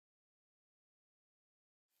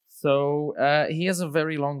So he has a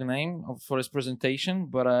very long name for his presentation,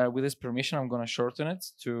 but with his permission, I'm going to shorten it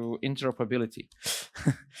to interoperability.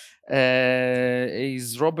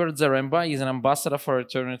 He's Robert Zaremba. He's an ambassador for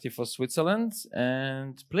Eternity for Switzerland.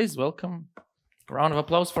 And please welcome. A round of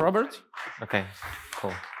applause for Robert. Okay,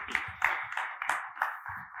 cool.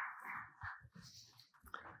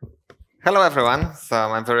 Hello, everyone. So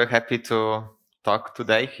I'm very happy to talk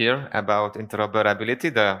today here about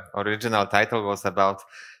interoperability. The original title was about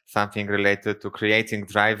something related to creating,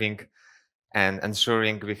 driving, and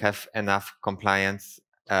ensuring we have enough compliance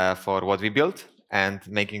for what we build and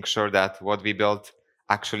making sure that what we build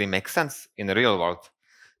actually makes sense in the real world.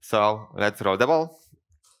 So let's roll the ball.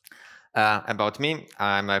 About me,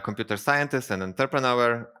 I'm a computer scientist and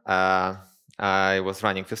entrepreneur. I was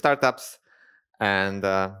running 2 startups, and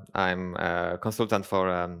I'm a consultant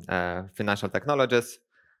for financial technologies.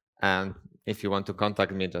 And if you want to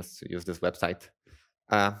contact me, just use this website.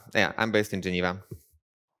 Yeah, I'm based in Geneva.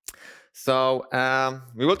 So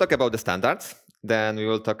we will talk about the standards. Then we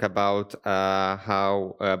will talk about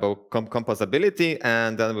composability,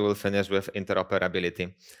 and then we will finish with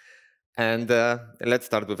interoperability. And let's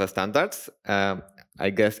start with the standards. I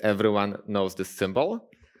guess everyone knows this symbol.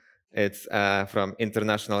 It's from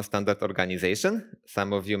International Standard Organization.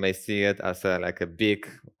 Some of you may see it as like a big,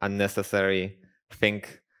 unnecessary thing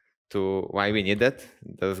to why we need it.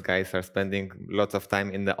 Those guys are spending lots of time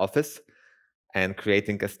in the office and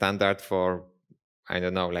creating a standard for, I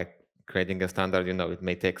don't know, like creating a standard, you know, it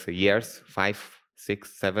may take years, 5,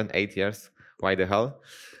 6, 7, 8 years. Why the hell?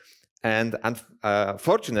 And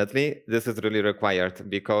fortunately, this is really required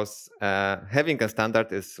because having a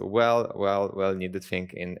standard is well needed thing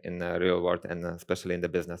in the real world and especially in the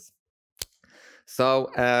business. So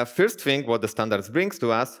first thing, what the standards brings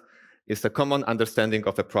to us is a common understanding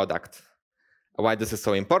of a product. Why this is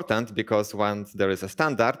so important? Because once there is a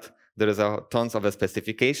standard, there is tons of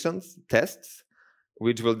specifications, tests,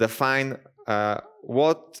 which will define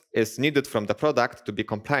what is needed from the product to be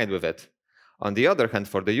compliant with it. On the other hand,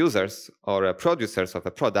 for the users or producers of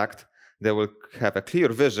a product, they will have a clear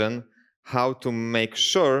vision how to make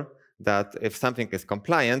sure that if something is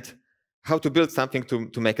compliant, how to build something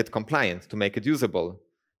to make it compliant, to make it usable.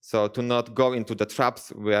 So to not go into the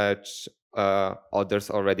traps which others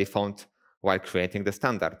already found while creating the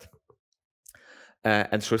standard.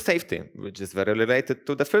 Ensure safety, which is very related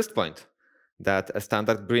to the first point, that a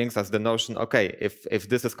standard brings us the notion, okay, if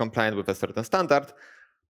this is compliant with a certain standard,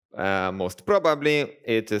 most probably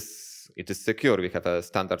it is secure. We have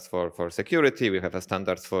standards for security. We have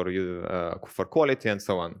standards for quality and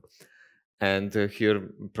so on. And here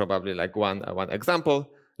probably like one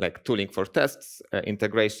example, like tooling for tests,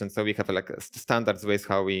 integration. So we have like standards ways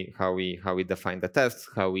how we define the tests,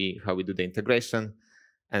 how we do the integration.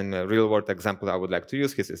 And a real world example I would like to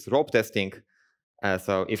use is rope testing.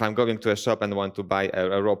 So if I'm going to a shop and want to buy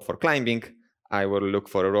a rope for climbing, I will look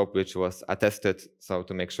for a rope which was attested, so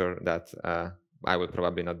to make sure that I will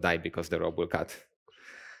probably not die because the rope will cut.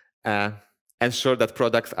 Ensure that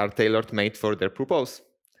products are tailor-made for their purpose.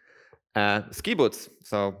 Ski boots.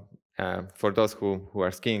 So for those who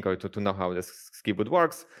are skiing or to know how the ski boot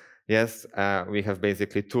works, yes, we have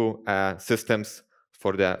basically 2 systems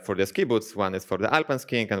for the ski boots. One is for the alpine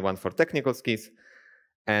skiing and one for technical skis.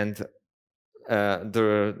 And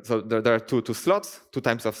there are 2 slots, 2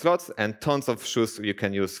 types of slots, and tons of shoes you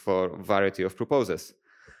can use for a variety of purposes.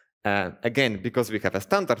 Again, because we have a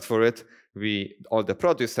standard for it, all the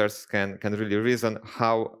producers can really reason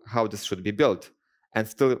how this should be built, and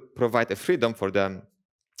still provide a freedom for the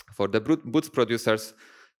boots producers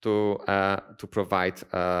to provide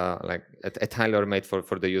like a tailor-made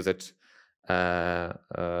for the usage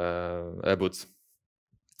boots.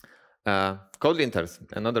 Code linters,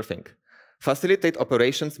 another thing. Facilitate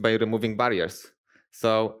operations by removing barriers.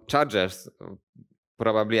 So chargers,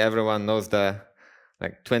 probably everyone knows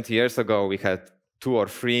like 20 years ago, we had 2 or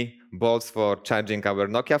 3 bolts for charging our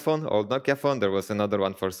Nokia phone, old Nokia phone. There was another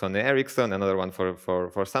one for Sony Ericsson, another one for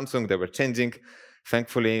Samsung. They were changing.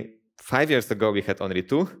 Thankfully, 5 years ago, we had only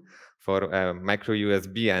 2 for micro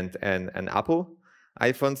USB and Apple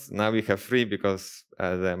iPhones. Now we have 3 because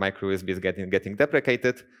the micro USB is getting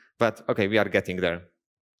deprecated. But okay, we are getting there.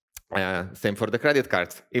 Same for the credit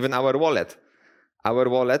cards. Even our wallet. Our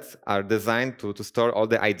wallets are designed to store all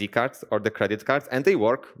the ID cards or the credit cards, and they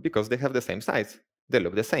work because they have the same size. They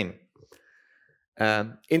look the same.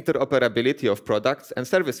 Interoperability of products and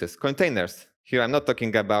services. Containers. Here I'm not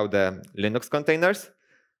talking about the Linux containers,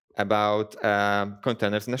 about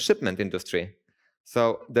containers in the shipment industry.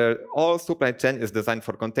 So all supply chain is designed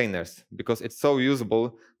for containers because it's so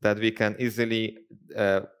usable that we can easily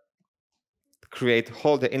create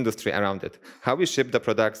whole the industry around it. How we ship the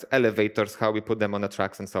products, elevators, how we put them on the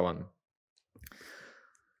tracks, and so on.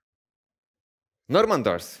 Norman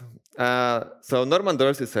doors. So Norman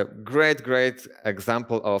doors is a great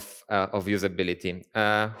example of usability.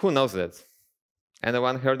 Who knows it?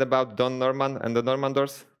 Anyone heard about Don Norman and the Norman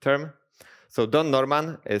doors term? So Don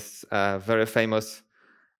Norman is a very famous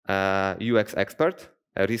UX expert,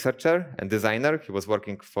 a researcher and designer. He was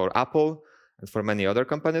working for Apple and for many other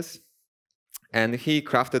companies. And he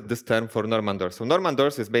crafted this term for Norman doors. So Norman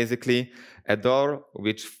doors is basically a door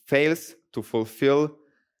which fails to fulfill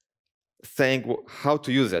saying how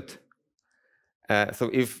to use it. So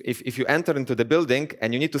if you enter into the building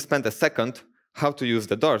and you need to spend a second how to use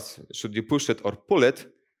the doors, should you push it or pull it,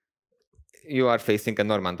 you are facing a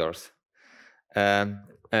Norman doors.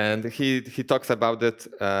 And he talks about it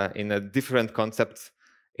in a different concepts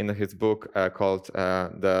in his book called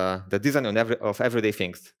the Design of Everyday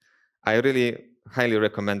Things. I really highly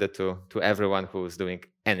recommend it to everyone who is doing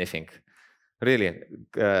anything. Really,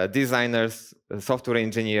 designers, software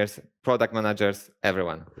engineers, product managers,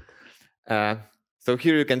 everyone. So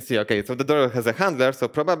here you can see, okay, so the door has a handler, so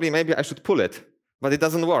probably maybe I should pull it, but it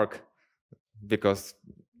doesn't work because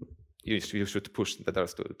you should push the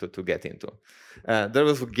doors to get into. There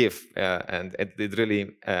was a GIF, and it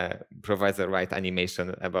really provides the right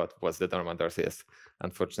animation about what the Norman doors is.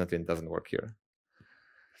 Unfortunately, it doesn't work here.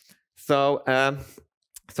 So,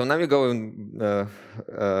 so now we go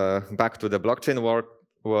back to the blockchain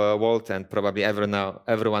world, and probably everyone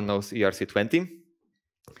knows ERC20.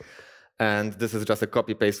 And this is just a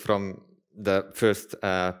copy-paste from the first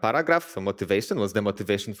paragraph. So motivation was the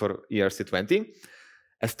motivation for ERC20.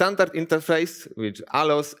 A standard interface which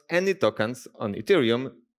allows any tokens on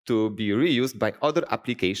Ethereum to be reused by other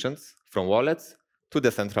applications, from wallets to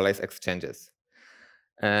decentralized exchanges.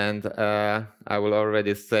 And I will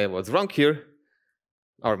already say what's wrong here.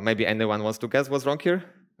 Or maybe anyone wants to guess what's wrong here?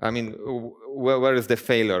 I mean, where is the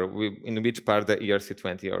failure? In which part the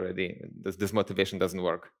ERC20 already, this motivation doesn't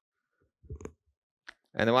work?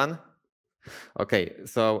 Anyone? Okay,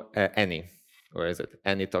 so any. Where is it?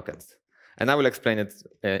 Any tokens. And I will explain it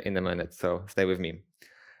in a minute, so stay with me.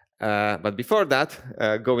 But before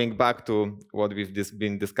that, going back to what we've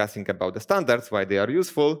been discussing about the standards, why they are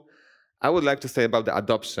useful, I would like to say about the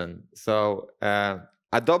adoption. So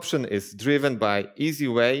adoption is driven by easy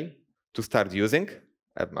way to start using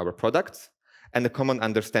our products and a common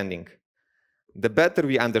understanding. The better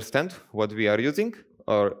we understand what we are using,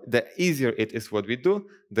 or the easier it is what we do,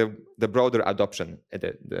 the broader adoption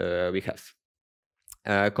we have.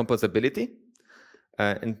 Composability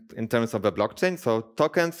in terms of the blockchain. So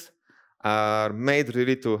tokens are made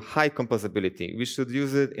really to high composability. We should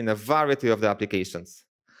use it in a variety of the applications.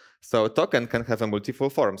 So token can have multiple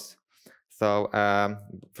forms. So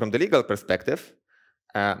from the legal perspective,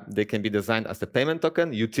 they can be designed as a payment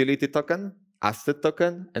token, utility token, asset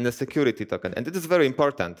token, and a security token. And it is very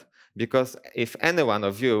important because if any one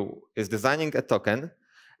of you is designing a token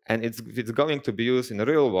and it's going to be used in the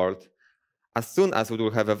real world, as soon as it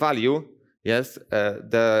will have a value, yes,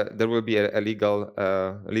 there will be a legal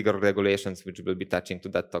regulations which will be touching to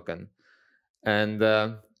that token. And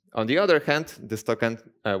on the other hand, this token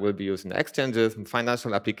will be used in exchanges and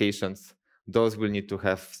financial applications. Those will need to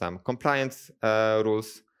have some compliance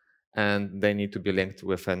rules, and they need to be linked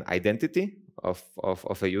with an identity of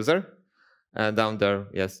a user. Down there,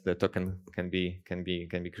 yes, the token can be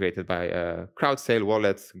created by crowd sale,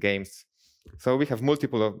 wallets, games. So we have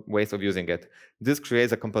multiple ways of using it. This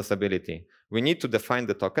creates a composability. We need to define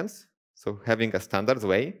the tokens, so having a standard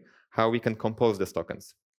way how we can compose these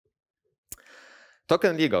tokens.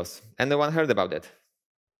 Token legals. Anyone heard about it?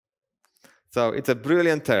 So it's a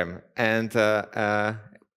brilliant term, and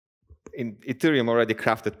in Ethereum already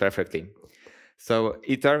crafted perfectly. So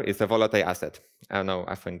Ether is a volatile asset.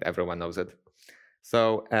 I think everyone knows it.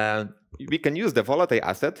 So we can use the volatile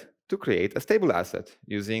asset to create a stable asset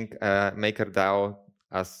using MakerDAO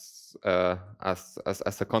as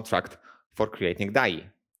a contract for creating DAI.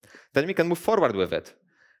 Then we can move forward with it.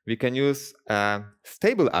 We can use a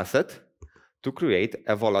stable asset to create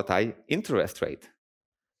a volatile interest rate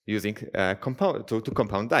using to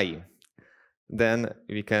compound DAI. Then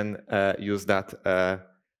we can use that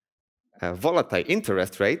volatile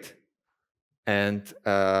interest rate and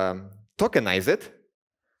tokenize it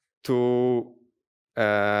to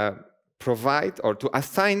provide or to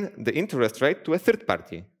assign the interest rate to a third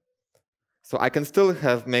party. So I can still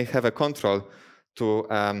may have a control to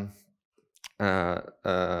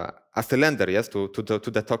as a lender, yes, to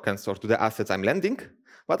the tokens or to the assets I'm lending.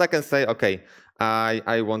 But I can say, okay,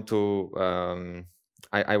 I want to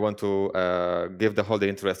I want to give the whole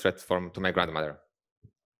interest rate to my grandmother.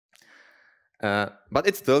 But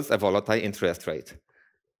it's still a volatile interest rate.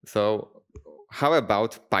 So how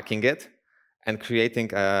about packing it and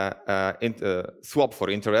creating a swap for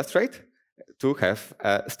interest rate to have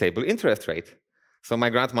a stable interest rate? So my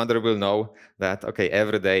grandmother will know that, okay,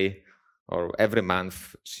 every day or every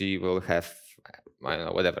month she will have, I don't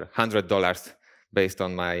know, whatever, $100 based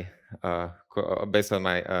on my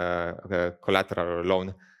collateral or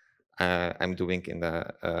loan I'm doing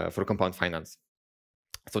for compound finance.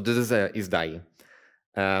 So this is DAI.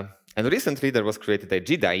 And recently there was created a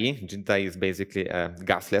GDAI. GDAI is basically a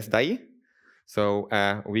gasless DAI. So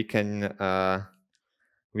we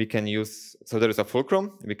can use, so there is a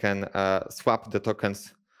fulcrum. We can swap the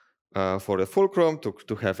tokens for the fulcrum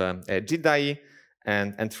to have a GDAI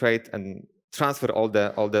and trade and transfer all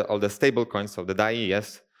the stable coins of the DAI,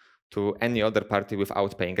 yes, to any other party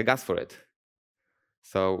without paying a gas for it.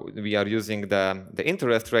 So we are using the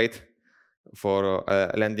interest rate for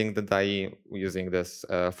lending the DAI using this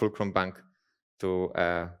fulcrum bank to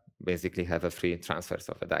basically have a free transfers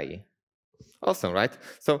of a DAI. Awesome, right?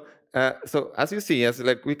 So so as you see, yes,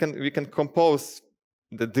 like we can compose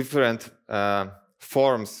the different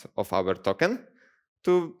forms of our token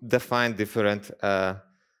to define different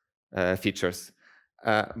features.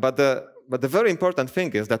 But the very important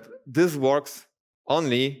thing is that this works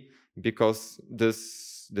only because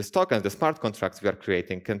this tokens, the smart contracts we are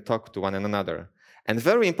creating, can talk to one another. And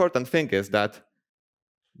very important thing is that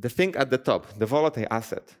the thing at the top, the volatile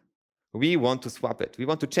asset, we want to swap it. We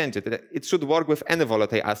want to change it. It should work with any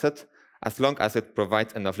volatile asset as long as it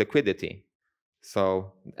provides enough liquidity.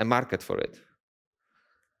 So a market for it.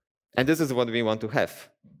 And this is what we want to have.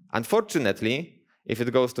 Unfortunately, if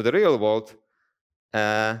it goes to the real world,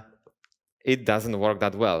 it doesn't work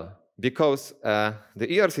that well. Because the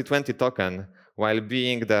ERC20 token, while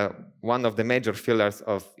being one of the major pillars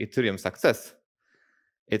of Ethereum success,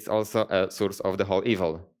 it's also a source of the whole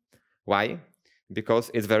evil. Why?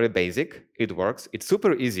 Because it's very basic, it works, it's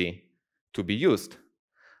super easy to be used.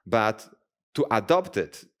 But to adopt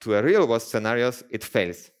it to a real world scenarios, it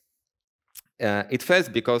fails. It fails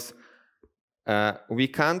because we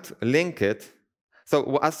can't link it.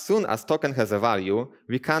 So as soon as token has a value,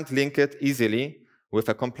 we can't link it easily with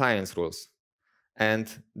a compliance rules. And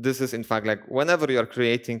this is in fact like whenever you are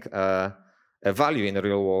creating a value in the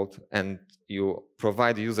real world and you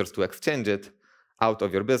provide users to exchange it out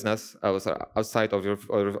of your business, outside of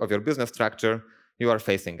your business structure, you are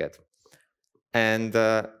facing it. And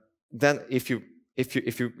then if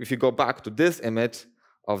you go back to this image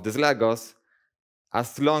of these Legos,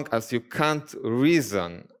 as long as you can't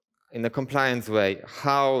reason in a compliance way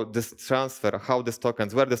how this transfer, how these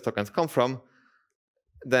tokens, where these tokens come from,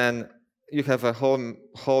 then you have a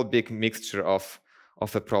whole big mixture of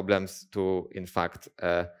problems to, in fact,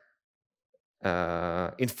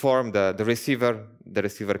 inform the receiver. The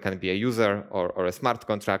receiver can be a user or a smart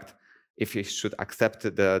contract if he should accept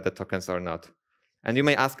the tokens or not. And you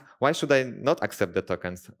may ask, why should I not accept the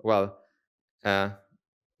tokens? Well,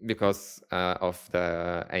 because of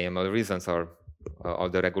the AML reasons or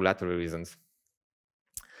the regulatory reasons.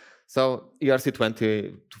 So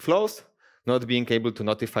ERC20 flows, not being able to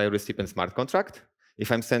notify a recipient smart contract.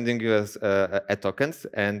 If I'm sending you a tokens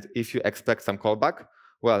and if you expect some callback,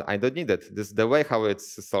 well, I don't need it. This is the way how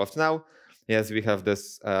it's solved now. Yes, we have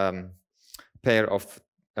this pair of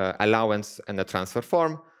allowance and a transfer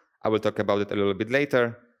form. I will talk about it a little bit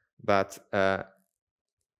later, but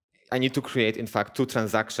I need to create, in fact, 2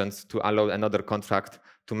 transactions to allow another contract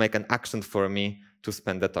to make an action for me to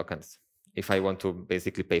spend the tokens if I want to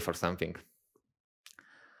basically pay for something.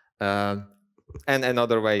 And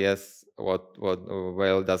another way is what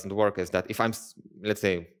well doesn't work is that if I'm, let's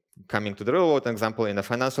say, coming to the real world example, in the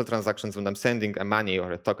financial transactions, when I'm sending a money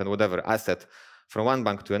or a token, whatever asset, from one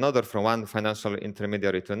bank to another, from one financial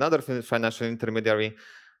intermediary to another financial intermediary,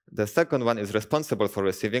 the second one is responsible for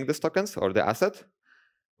receiving these tokens or the asset,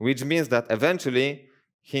 which means that eventually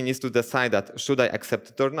he needs to decide that should I accept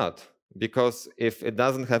it or not? Because if it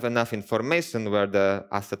doesn't have enough information where the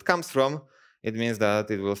asset comes from, it means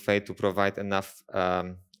that it will fail to provide enough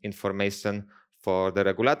information for the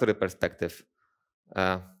regulatory perspective,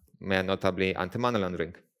 notably anti-money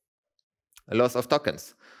laundering. Loss of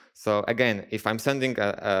tokens. So again, if I'm sending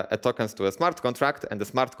a tokens to a smart contract and the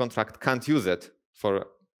smart contract can't use it for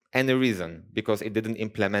any reason because it didn't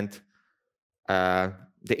implement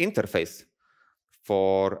the interface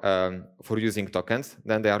for using tokens,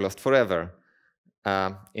 then they are lost forever.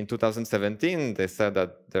 In 2017, they said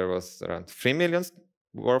that there was around $3 million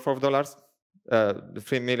worth of dollars the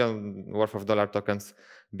 3 million worth of dollar tokens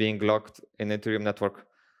being locked in Ethereum network.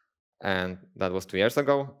 And that was 2 years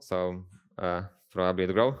ago, so probably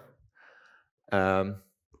it grow.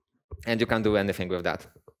 And you can't do anything with that.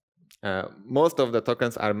 Most of the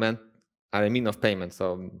tokens are a mean of payment,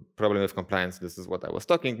 so problem with compliance, this is what I was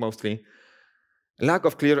talking mostly. Lack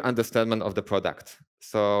of clear understanding of the product.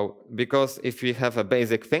 So because if we have a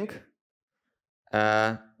basic thing,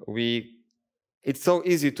 it's so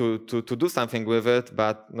easy to do something with it,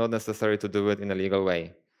 but not necessary to do it in a legal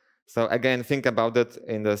way. So again, think about it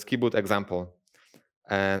in the ski boot example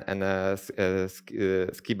and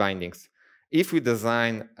ski bindings. If we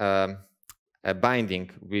design a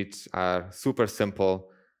binding which are super simple,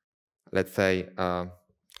 let's say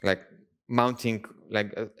like mounting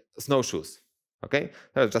like snowshoes, okay?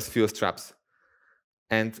 There are just few straps.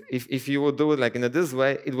 And if you would do it like in this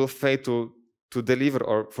way, it will fail to deliver,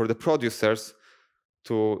 or for the producers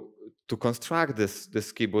to construct this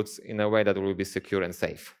ski boots in a way that will be secure and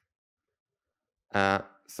safe.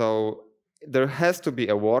 So there has to be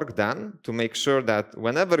a work done to make sure that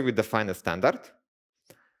whenever we define a standard,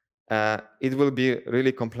 it will be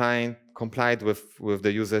really complied with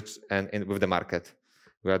the usage and with the market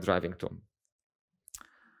we are driving to.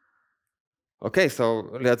 Okay, so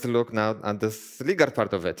let's look now at this legal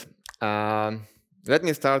part of it. Let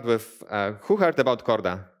me start with who heard about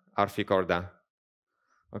Corda, RFI Corda?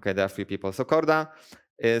 Okay, there are 3 people. So Corda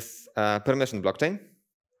is a permission blockchain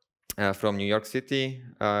from New York City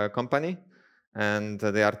company, and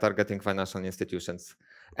they are targeting financial institutions.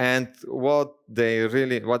 And what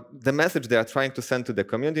the message they are trying to send to the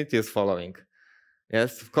community is following.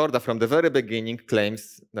 Yes, Corda from the very beginning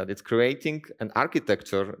claims that it's creating an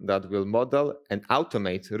architecture that will model and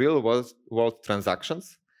automate real-world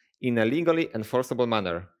transactions in a legally enforceable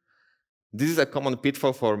manner. This is a common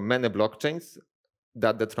pitfall for many blockchains,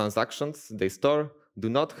 that the transactions they store do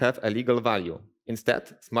not have a legal value.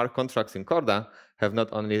 Instead, smart contracts in Corda have not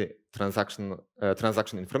only transaction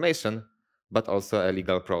information, but also a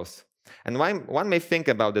legal prose. And one may think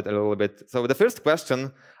about it a little bit. So the first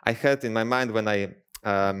question I had in my mind when I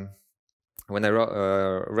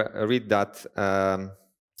read that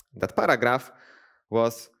paragraph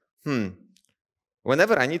was,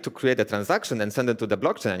 whenever I need to create a transaction and send it to the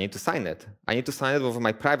blockchain, I need to sign it. I need to sign it with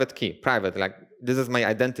my private key, like this is my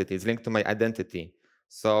identity, it's linked to my identity.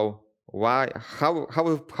 So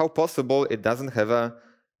how possible it doesn't have a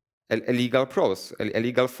legal prose, a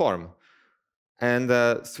legal form? And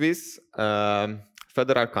the Swiss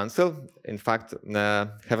Federal Council, in fact,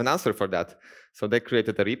 have an answer for that. So they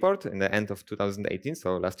created a report in the end of 2018,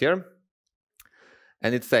 so last year.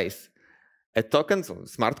 And it says, a token, so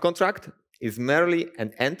smart contract, is merely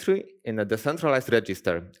an entry in a decentralized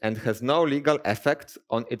register and has no legal effect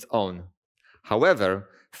on its own. However,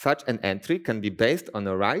 such an entry can be based on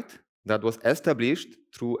a right that was established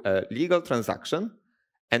through a legal transaction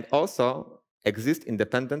and also exist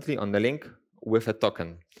independently on the link with a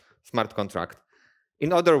token, smart contract.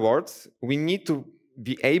 In other words, we need to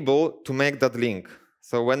be able to make that link.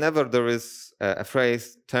 So whenever there is a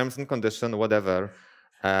phrase, terms and condition, whatever,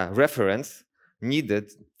 reference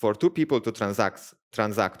needed for 2 people to transact,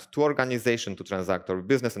 2 organizations to transact, or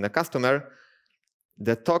business and a customer,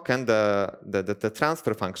 the token, the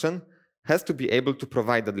transfer function, has to be able to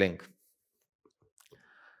provide that link.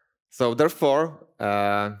 So therefore,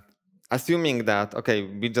 assuming that, okay,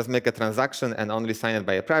 we just make a transaction and only sign it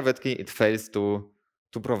by a private key, it fails to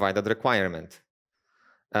provide that requirement.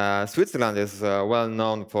 Switzerland is well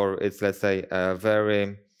known for its, let's say, a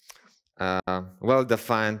very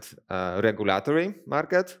well-defined regulatory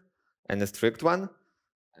market and a strict one.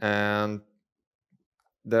 And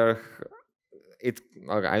I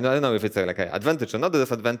don't know if it's like an advantage or not a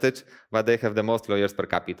disadvantage, but they have the most lawyers per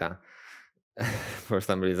capita for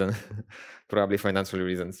some reason, probably financial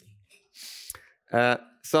reasons.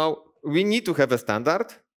 So we need to have a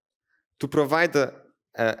standard to provide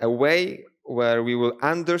a way where we will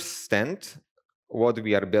understand what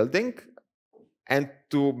we are building and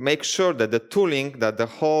to make sure that the tooling, that the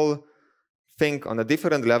whole thing on the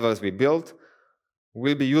different levels we build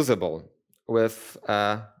will be usable with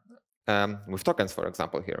tokens, for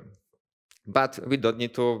example, here. But we don't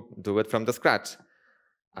need to do it from the scratch.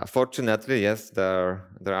 Fortunately, yes, there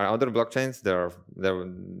are other blockchains.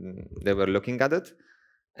 They were looking at it,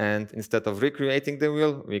 and instead of recreating the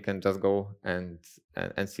wheel, we can just go and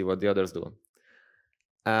see what the others do.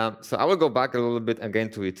 So I will go back a little bit again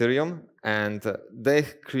to Ethereum, and they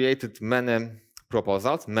created many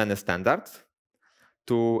proposals, many standards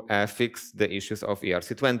to fix the issues of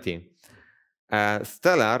ERC20.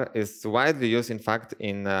 Stellar is widely used, in fact,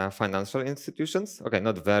 in financial institutions. Okay,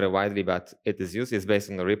 not very widely, but it is used. It's based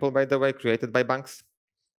on a Ripple, by the way, created by banks.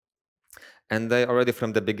 And they already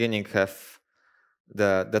from the beginning have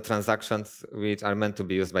the transactions which are meant to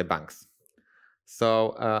be used by banks.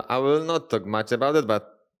 So I will not talk much about it, but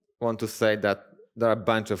want to say that there are a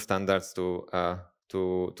bunch of standards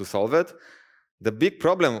to solve it. The big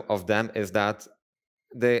problem of them is that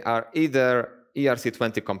they are either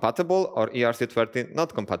ERC20 compatible or ERC20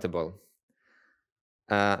 not compatible.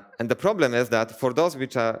 And the problem is that for those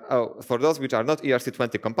which are not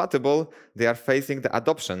ERC20 compatible, they are facing the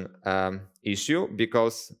adoption issue,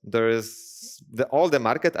 because there is all the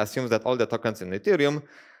market assumes that all the tokens in Ethereum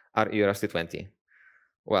are ERC20.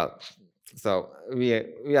 Well, so we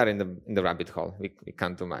are in the rabbit hole. We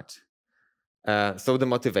can't do much. So the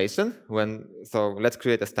motivation so let's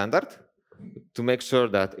create a standard to make sure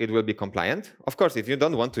that it will be compliant. Of course, if you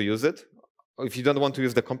don't want to use it, if you don't want to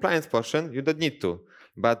use the compliance portion, you don't need to.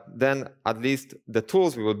 But then at least the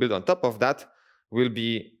tools we will build on top of that will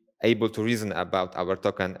be able to reason about our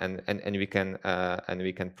token, and we can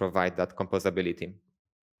provide that composability.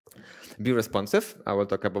 Be responsive. I will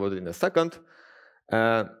talk about it in a second.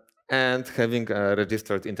 And having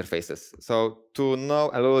registered interfaces. So to know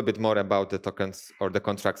a little bit more about the tokens or the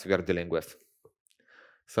contracts we are dealing with.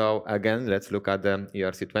 So again, let's look at the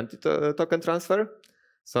ERC20 token transfer.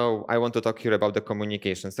 So I want to talk here about the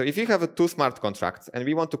communication. So if you have two smart contracts and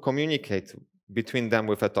we want to communicate between them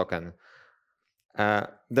with a token,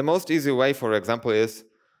 the most easy way, for example, is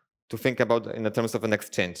to think about in the terms of an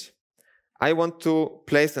exchange. I want to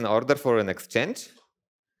place an order for an exchange,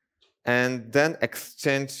 and then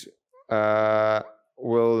exchange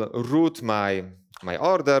will route my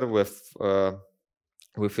order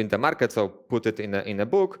within the market, so put it in a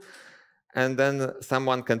book, and then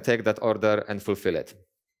someone can take that order and fulfill it.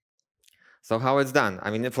 So how it's done? I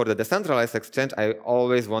mean, for the decentralized exchange, I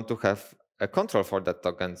always want to have a control for that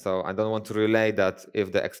token. So I don't want to relay that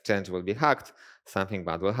if the exchange will be hacked, something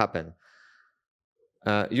bad will happen.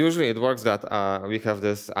 Usually it works that we have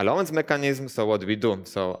this allowance mechanism. So what do we do?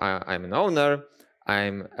 So I'm an owner.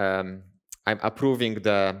 I'm approving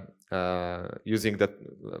using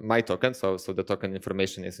my token. So the token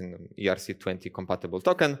information is in ERC20 compatible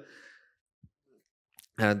token.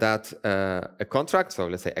 That a contract, so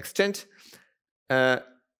let's say exchange,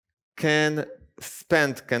 can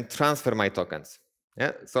transfer my tokens.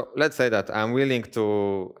 Yeah. So let's say that I'm willing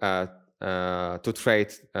to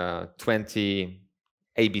trade 20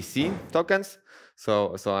 ABC tokens.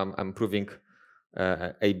 So I'm proving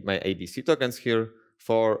my ABC tokens here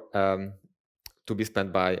for to be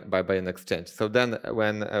spent by an exchange. So then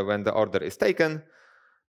when the order is taken,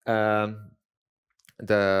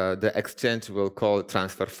 the exchange will call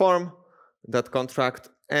transfer form that contract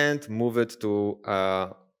and move it to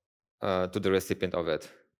the recipient of it.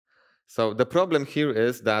 So the problem here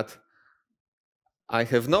is that I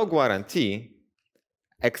have no guarantee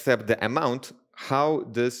except the amount how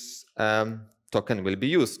this token will be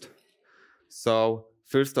used. So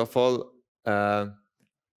first of all,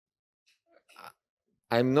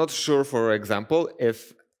 I'm not sure, for example,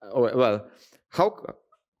 if,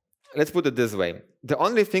 let's put it this way. The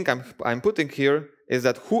only thing I'm putting here is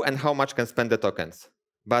that who and how much can spend the tokens,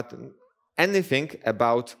 but anything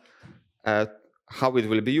about how it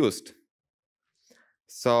will be used.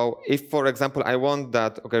 So if, for example, I want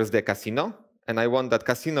that, okay, there's the casino, and I want that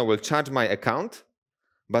casino will charge my account,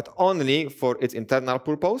 but only for its internal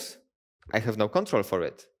purpose, I have no control for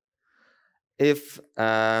it. If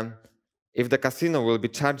the casino will be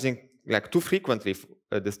charging like too frequently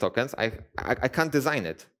these tokens, I can't design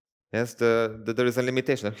it. Yes, there is a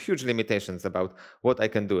limitation, huge limitations about what I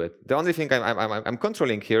can do it. The only thing I'm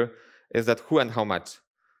controlling here is that who and how much.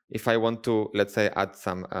 If I want to, let's say, add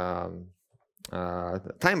some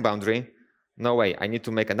time boundary, no way. I need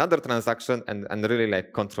to make another transaction and really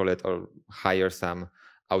like control it or hire some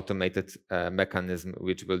automated mechanism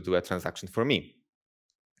which will do a transaction for me.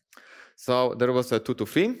 So there was a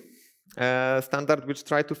 2-to-3 standard which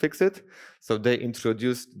tried to fix it. So they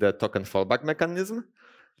introduced the token fallback mechanism.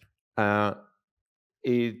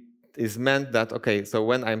 It is meant that, okay, so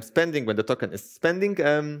when the token is spending,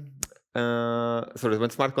 when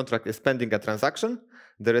smart contract is spending a transaction,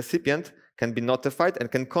 the recipient can be notified and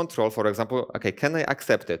can control, for example, okay, can I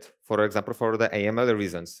accept it, for example, for the AML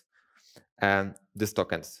reasons, these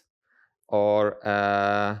tokens, or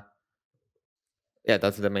yeah,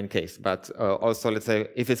 that's the main case. But also, let's say,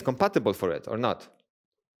 if it's compatible for it or not.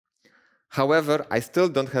 However, I still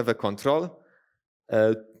don't have a control.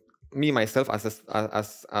 Me myself, as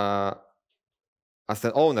an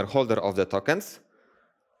owner, holder of the tokens,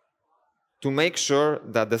 to make sure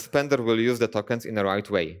that the spender will use the tokens in the right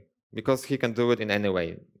way, because he can do it in any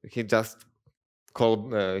way. He has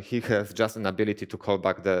just an ability to call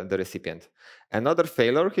back the recipient. Another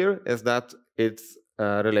failure here is that it's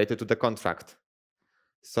related to the contract.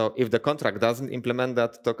 So if the contract doesn't implement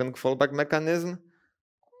that token fallback mechanism,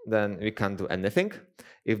 then we can't do anything.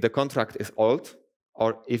 If the contract is old,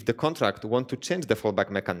 or if the contract wants to change the fallback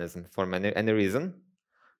mechanism for any reason,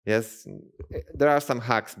 yes, there are some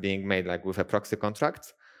hacks being made, like with a proxy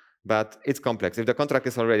contract, but it's complex. If the contract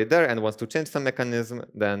is already there and wants to change some mechanism,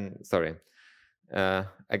 then sorry.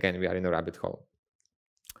 Again, we are in a rabbit hole.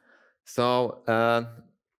 So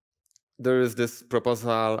there is this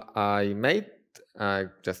proposal I made. I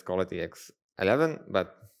just call it EX11,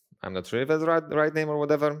 but I'm not sure if it's the right name or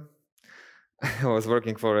whatever. I was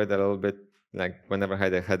working for it a little bit, like whenever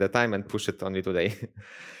I had the time, and push it only today.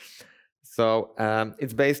 So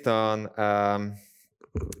it's based on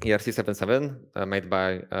ERC77, made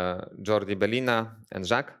by Jordi Bellina and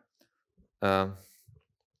Jacques.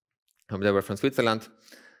 They were from Switzerland.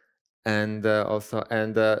 And so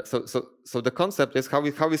the concept is how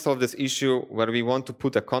we solve this issue where we want to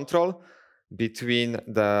put a control between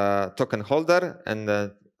the token holder and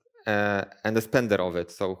the spender of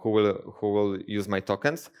it, so who will use my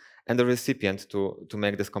tokens, and the recipient to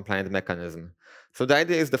make this compliant mechanism. So the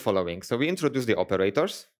idea is the following. So we introduce the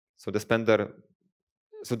operators. So the spender,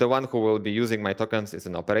 so the one who will be using my tokens is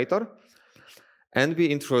an operator. And we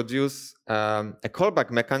introduce a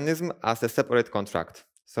callback mechanism as a separate contract.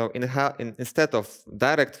 So instead of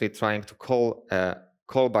directly trying to call a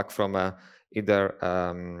callback from either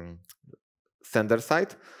sender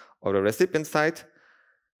side or a recipient side,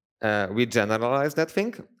 we generalize that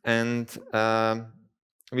thing, and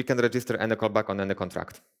we can register any callback on any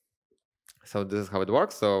contract. So this is how it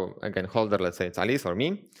works. So again, holder, let's say it's Alice or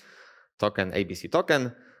me, token ABC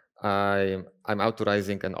token. I'm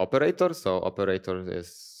authorizing an operator. So operator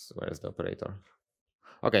is, where is the operator?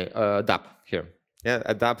 Okay, DApp here. Yeah,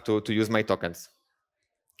 a DApp to use my tokens.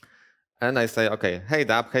 And I say, okay, hey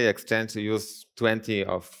DApp, hey exchange, use 20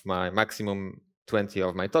 of my maximum 20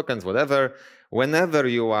 of my tokens, whatever. Whenever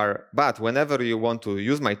you want to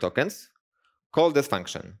use my tokens, call this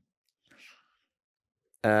function.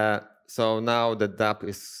 So now the DApp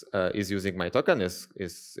is using my token, is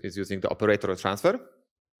using the operator transfer.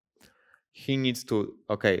 He needs to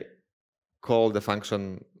call the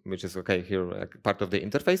function, which is here, like part of the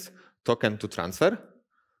interface, token to transfer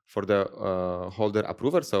for the holder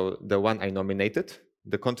approver. So the one I nominated,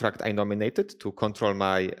 the contract I nominated to control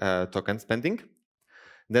my token spending.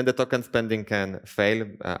 Then the token spending can fail,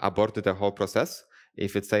 abort the whole process.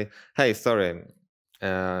 If it say, hey, sorry,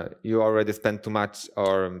 you already spent too much,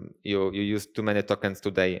 or you used too many tokens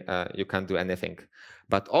today, you can't do anything.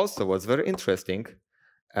 But also what's very interesting,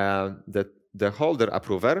 that the holder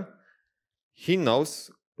approver, he knows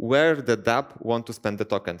where the DApp want to spend the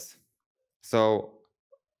tokens. So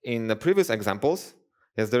in the previous examples,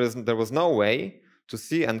 yes, there was no way to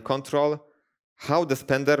see and control how the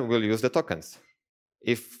spender will use the tokens.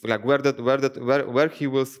 If like where he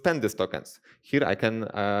will spend these tokens. Here I can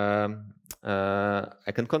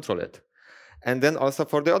control it. And then also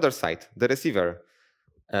for the other side, the receiver.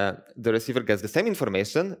 The receiver gets the same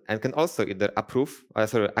information and can also either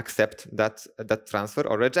accept that transfer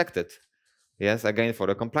or reject it. Yes, again for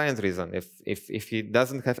a compliance reason. If he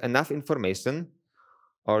doesn't have enough information,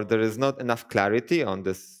 or there is not enough clarity on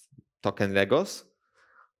this token Legos,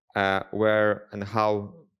 where and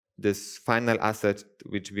how this final asset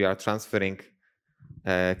which we are transferring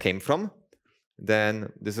came from,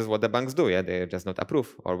 then this is what the banks do. Yeah, they just not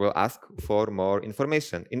approve or will ask for more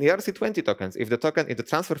information. In ERC20 tokens, if the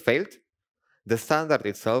transfer failed, the standard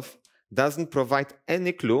itself doesn't provide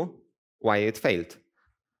any clue why it failed.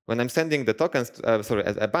 When I'm sending the tokens,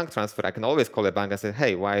 a bank transfer, I can always call a bank and say,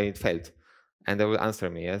 hey, why it failed? And they will answer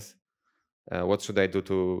me, yes. What should I do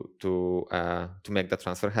to make the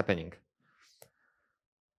transfer happening?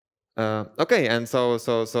 Okay, and so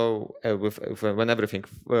when everything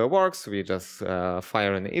works, we just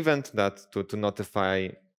fire an event to notify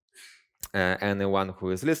anyone who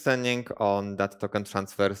is listening on that token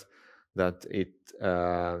transfers that it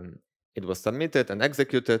was submitted and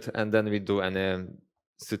executed, and then we do any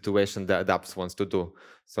situation the DApp wants to do.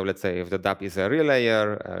 So let's say if the DApp is a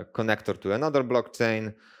relayer, a connector to another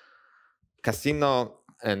blockchain, casino,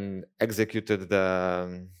 and executed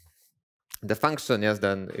the function, yes,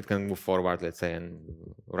 then it can move forward, let's say, and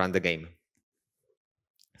run the game.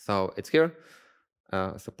 So it's here.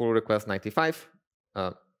 So pull request 95.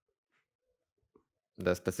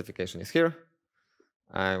 The specification is here.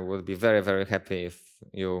 I would be very, very happy if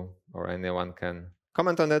you or anyone can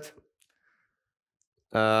comment on it.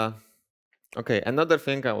 Okay, another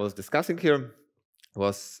thing I was discussing here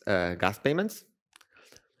was gas payments.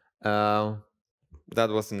 That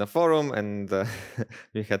was in the forum, and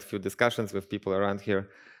we had a few discussions with people around here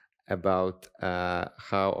about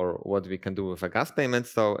how or what we can do with a gas payment.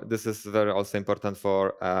 So this is very also important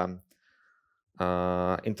for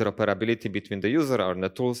interoperability between the user or the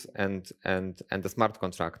tools and the smart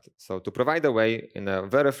contract. So to provide a way in a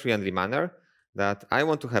very friendly manner that I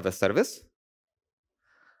want to have a service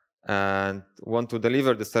and want to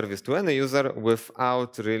deliver the service to any user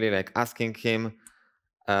without really like asking him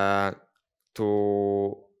or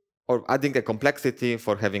adding a complexity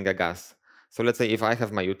for having a gas. So let's say if I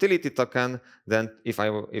have my utility token, then if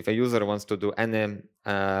a user wants to do any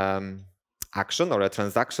action or a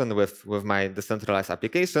transaction with my decentralized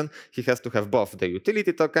application, he has to have both the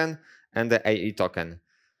utility token and the AE token.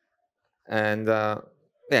 And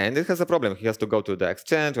yeah, and it has a problem. He has to go to the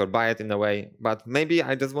exchange or buy it in a way. But maybe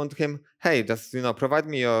I just want him, hey, just provide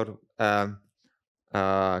me your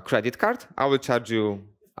credit card. I will charge you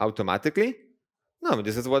automatically. No,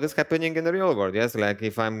 this is what is happening in the real world. Yes, like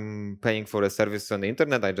if I'm paying for a service on the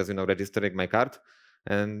internet, I just registering my card,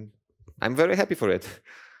 and I'm very happy for it.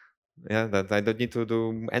 Yeah, that I don't need to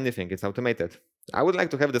do anything. It's automated. I would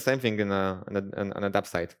like to have the same thing on a dApp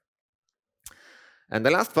side. And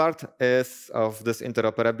the last part is of this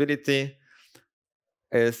interoperability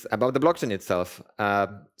is about the blockchain itself.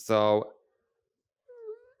 So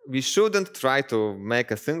we shouldn't try to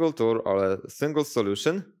make a single tool or a single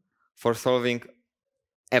solution for solving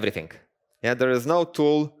everything. Yeah, there is no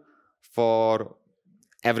tool for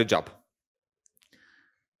every job.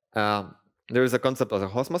 There is a concept of a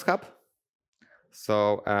Cosmos Hub.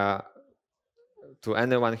 So to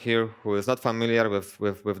anyone here who is not familiar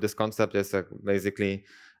with this concept, it's basically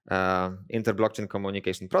inter-blockchain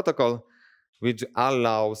communication protocol, which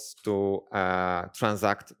allows to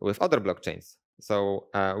transact with other blockchains. So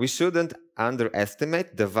we shouldn't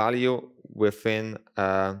underestimate the value within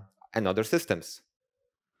another systems.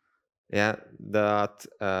 Yeah, that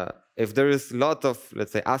if there is a lot of,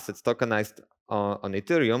 let's say, assets tokenized on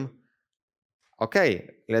Ethereum, okay,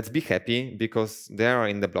 let's be happy because they are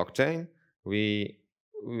in the blockchain.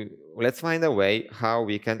 Let's find a way how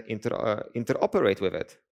we can interoperate with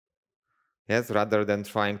it. Yes, rather than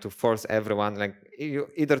trying to force everyone, like you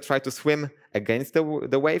either try to swim against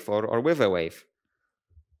the wave or with a wave.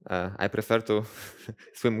 I prefer to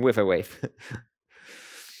swim with a wave.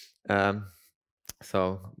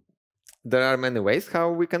 So there are many ways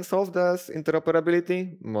how we can solve this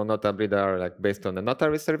interoperability. More notably, they are like based on the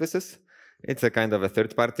notary services. It's a kind of a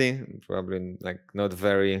third party, probably like not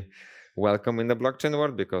very welcome in the blockchain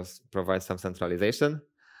world because it provides some centralization.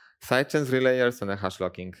 Sidechains, relayers, and a hash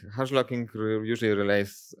locking. Hash locking usually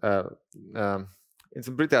relays. It's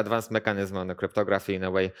a pretty advanced mechanism on the cryptography in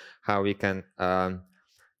a way how we can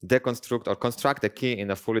deconstruct or construct a key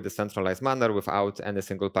in a fully decentralized manner without any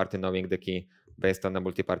single party knowing the key based on a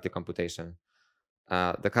multi-party computation.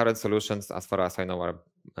 The current solutions, as far as I know, are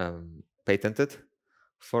patented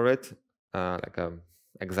for it. Like an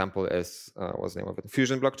example is, what's the name of it?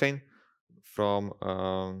 Fusion blockchain from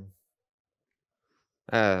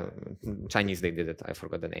Chinese, they did it. I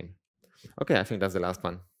forgot the name. Okay, I think that's the last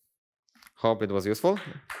one. Hope it was useful.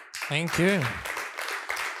 Thank you.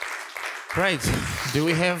 Great. Do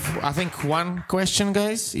we have, I think, one question,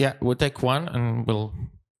 guys? Yeah, we'll take one and we'll...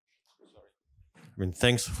 I mean,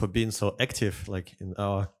 thanks for being so active, like in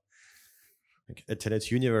our Ethernet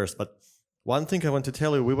universe. But one thing I want to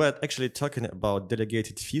tell you, we were actually talking about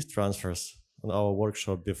delegated fees transfers on our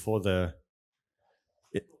workshop before the...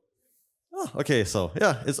 Oh, okay, so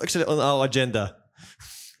yeah, it's actually on our agenda.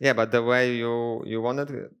 Yeah, but the way you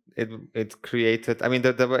wanted it created. I mean,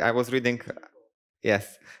 the way I was reading.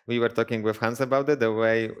 Yes, we were talking with Hans about it. The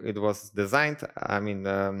way it was designed. I mean,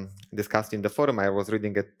 discussed in the forum. I was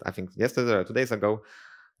reading it. I think yesterday or 2 days ago.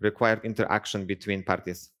 Required interaction between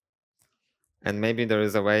parties, and maybe there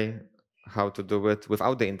is a way how to do it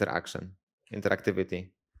without the interactivity.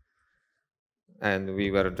 And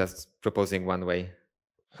we were just proposing one way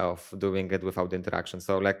of doing it without the interaction.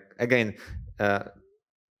 So, like again,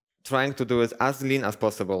 trying to do it as lean as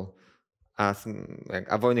possible, as like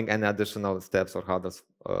avoiding any additional steps or hurdles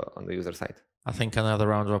on the user side. I think another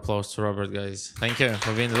round of applause to Robert, guys. Thank you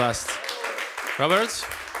for being the last. Robert?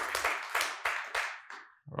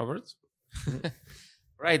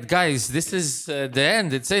 Right, guys, this is the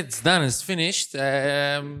end. It's it. It's done. It's finished.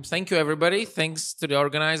 Thank you, everybody. Thanks to the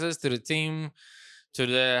organizers, to the team, to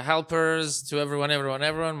the helpers, to everyone.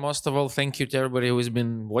 Most of all, thank you to everybody who has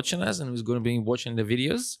been watching us and who's going to be watching the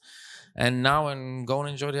videos. And now, go and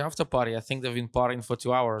enjoy the after party. I think they've been partying for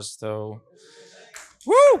 2 hours. So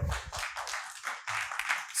Woo!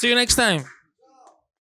 See you next time.